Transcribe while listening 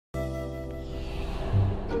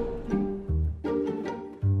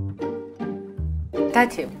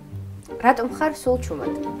დათი, რატომ ხარ სულ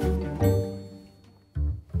ჩუმად?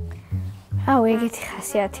 ეგეთი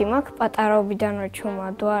ხასიათი მაქვს, პატარაობიდან რომ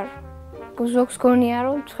ჩუმად ვარ. ზოგს გონია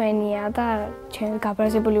რომ ჩვენია და ჩემ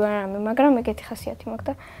გაბრაზებული ვარ რამე, მაგრამ ეგეთი ხასიათი მაქვს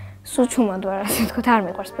და სულ ჩუმად ვარ, ასე ვთქვათ, არ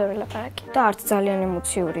მიყვარს ბევრი ლაპარაკი. და არც ძალიან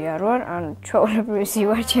ემოციური არ ვარ, ან ჩვეულებრივი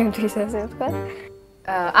ვარ ჩემთვის, ასე ვთქვათ.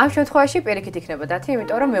 ამ შემთხვევაში პირიქით იქნება დათი,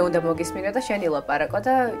 იმიტომ რომ მე უნდა მოგისმინო და შენ ილაპარაკო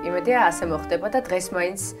და იმედია ასე მოხდება და დღეს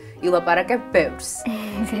მაინც ილაპარაკებ ბევრს.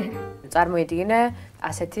 წარმოიდგინე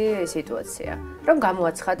ასეთი სიტუაცია, რომ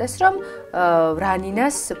გამოაცხადეს, რომ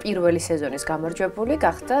რანინას პირველი სეზონის გამარჯვებული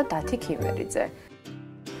გახდა დათი ქიმერიძე.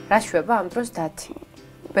 რა შვება ამ დროს დათი?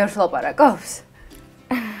 ბევრს ლაპარაკობს?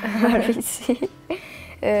 არ ვიცი.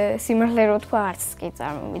 სიმართლე რო თქვა, არც კი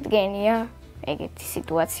წარმომიდგენია ეგეთი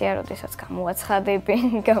სიტუაცია, როდესაც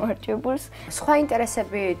გამოაცხადებენ გამარჯვებულს. სხვა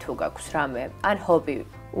ინტერესები თუ გაქვს რამე, ან ჰობი?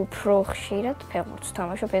 უფრო ხშირად ფეხბურთს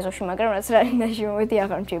ვთამაშობ ეზოში, მაგრამ რაც რანინაში მომედი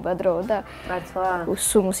აღარ მჭირდება დრო და მართლა?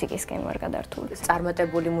 სულ მუსიკისკენ ვარ გადართული.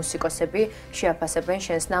 წარმატებული მუსიკოსები შეაფასებენ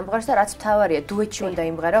შენს ნამღერს და რაც მთავარია, დუეტში უნდა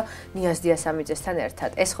იმღერო ნიაზ დიასამიძესთან ერთად.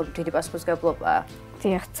 ეს ხო დიდი პასუხისმგებლობაა?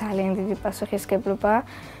 დიახ, ძალიან დიდი პასუხისმგებლობაა.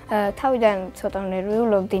 თავიდან ცოტა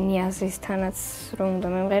ნერვიულობდი ნიაზისთანაც რომ უნდა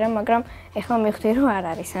მემღერა, მაგრამ ეხლა მივხვდი რომ არ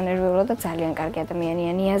არის ანერვიულო და ძალიან კარგი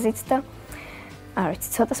ადამიანია ნიაზიც და არ ვიცი,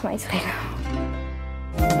 ცოტას მაინც ვღერავ.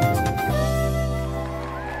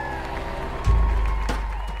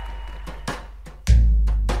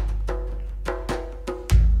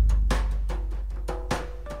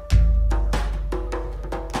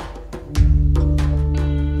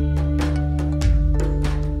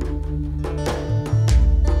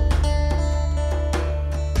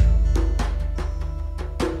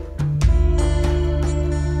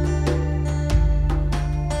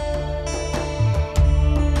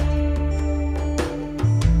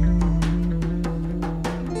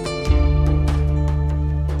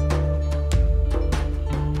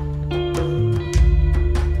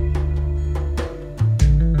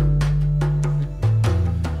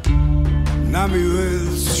 ნამი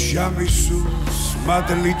ველს შამისულს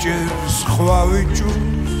მადლიჭერს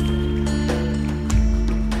ხვავიჭულს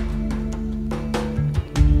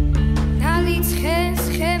დალიცხეს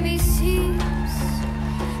ხემისის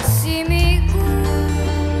სიმიგულს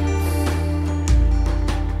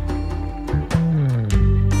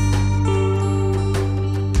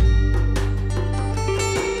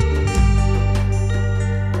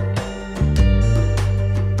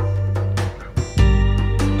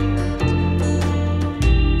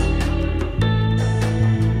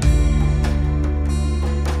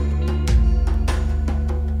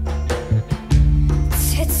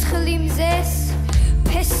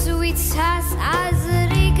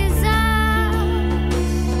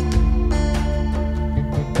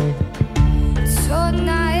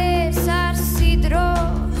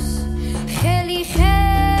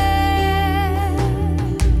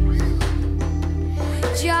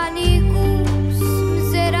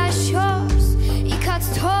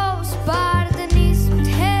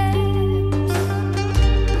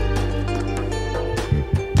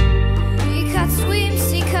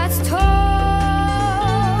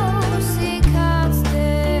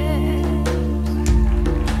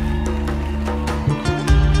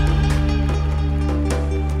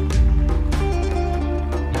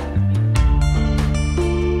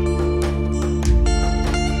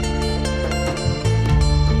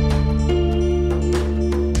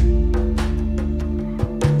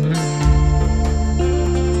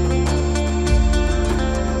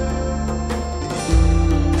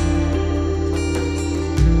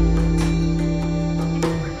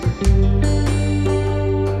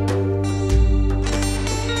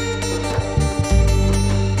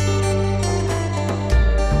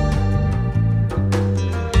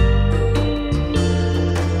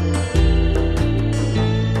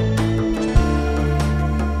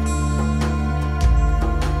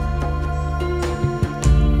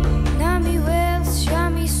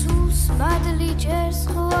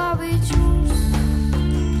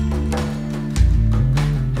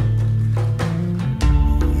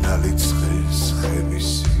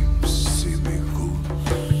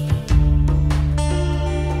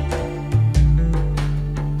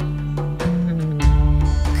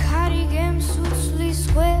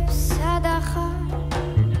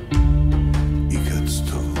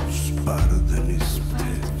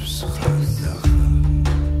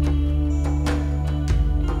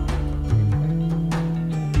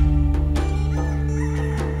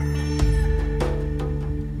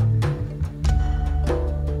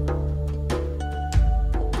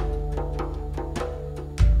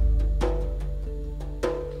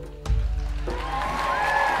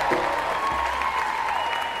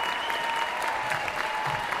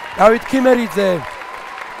დავით ქიმერიძე.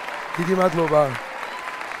 დიდი მადლობა.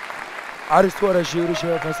 არის თუ არა ჟიური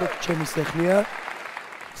შევაფასოთ, ჩემი სეხნია.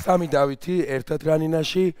 3 დავითი ერთად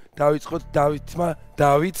რანინაში დავიწყოთ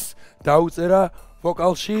დავითს დაუწერა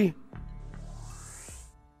ვოკალში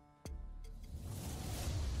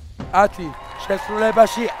 10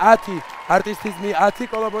 შესრულებაში 10 არტისტიზმი 10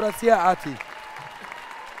 კოლაბორაცია 10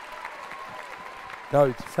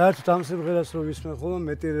 დავით საერთოდ ამ სიმღერას რო ვისმენ ხოლმე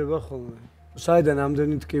მეტირება ხოლმე საიდან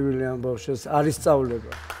ამდენი ტკივილი ამ ბავშვს არის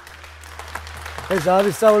სწავლება ეს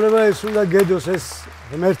არის სწავლება ეს უნდა გედოს ეს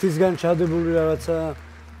ღმერთისგან ჩადებული რაღაცა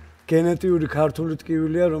გენეტიური ქართული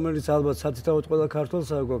ტკივილია, რომელიც ალბათ სათითაოდ ყველა ქართველს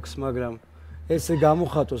აგვაქვს, მაგრამ ესე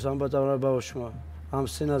გამოხატოს ამ პატარა ბავშვმა ამ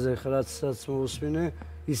სცენაზე ხრაცაც მოусმინე,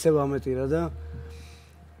 ისევ ამეტირა და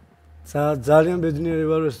ძალიან ბედნიერი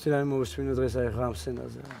ვარ, ეს რა მოусმინე დღეს აი ხა ამ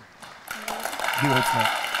სცენაზე.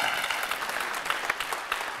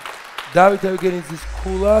 დავით ევგენიძის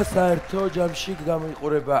ქულა საერთო ჯამში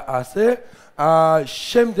გამოიყურება ასე.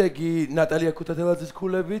 შემდეგი ნატალია ქუთათელაძის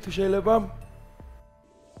ქულები თუ შეიძლება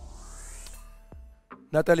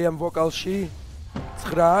ნატალიამ ვოკალში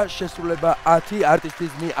 9 შესრულება 10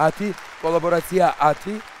 არტისტიზმი 10 კოლაბორაცია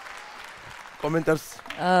 10 კომენტარს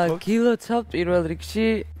გილოცავ პირველ რიგში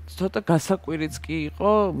ცოტა გასაკვირიც კი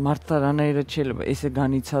იყო მართლა რანაირად შეიძლება ესე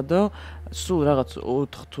განიცადო სულ რაღაც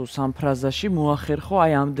 4 თუ 3 ფრაზაში მოახერხო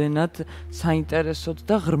აი ამდენად საინტერესოდ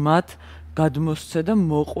და ღრმად გადმოსცე და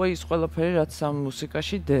მოყვე ის ყველაფერი რაც ამ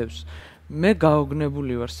მუსიკაში დევს მე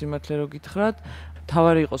გაოგნებული ვარ სიმართლე რო გითხრათ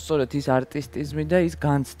თავარი იყო სწორედ ის არტისტიზმი და ის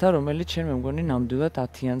განცდა, რომელიც შენ მე მგონი ნამდვილად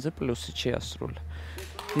 10-იანზე პლუსით შეასრულე.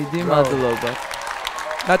 დიდი მადლობა.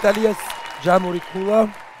 ნატალიას ჯამური ქულა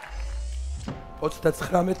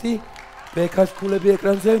 39 ბექას ქულები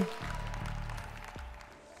ეკრანზე.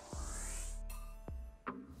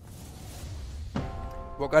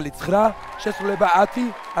 ვოკალი 9, შესრულება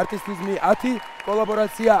 10, არტისტიზმი 10,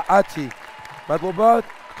 კოლაბორაცია 10. მადლობა,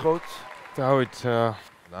 გთხოვთ. დავით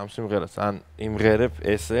ამ სიმღერას ან იმღერებ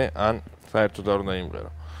ესე, ან საერთოდ არ უნდა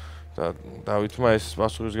იმღერო. და დავითმა ეს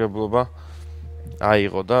პასუხისმგებლობა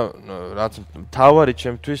აიღო და რაც თავარი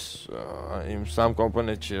ჩემთვის იმ სამ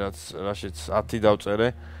კომპონენტში რაშიც 10 დავწერე,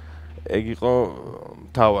 ეგ იყო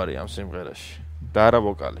თავარი ამ სიმღერაში და არა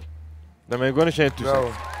ვოკალი. და მე მგონი შენთვის.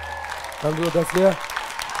 ნამდვილად ასეა.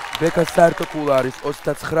 ბეკას საერთო ქულა არის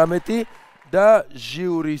 39 და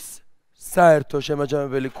ჟიურის საერთო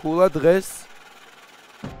შემაჯამებელი ქულა დღეს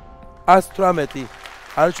 118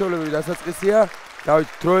 არჩეულებრივი დასაწყისია. დავით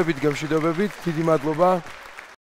დროებით გემშვიდობებით, დიდი მადლობა.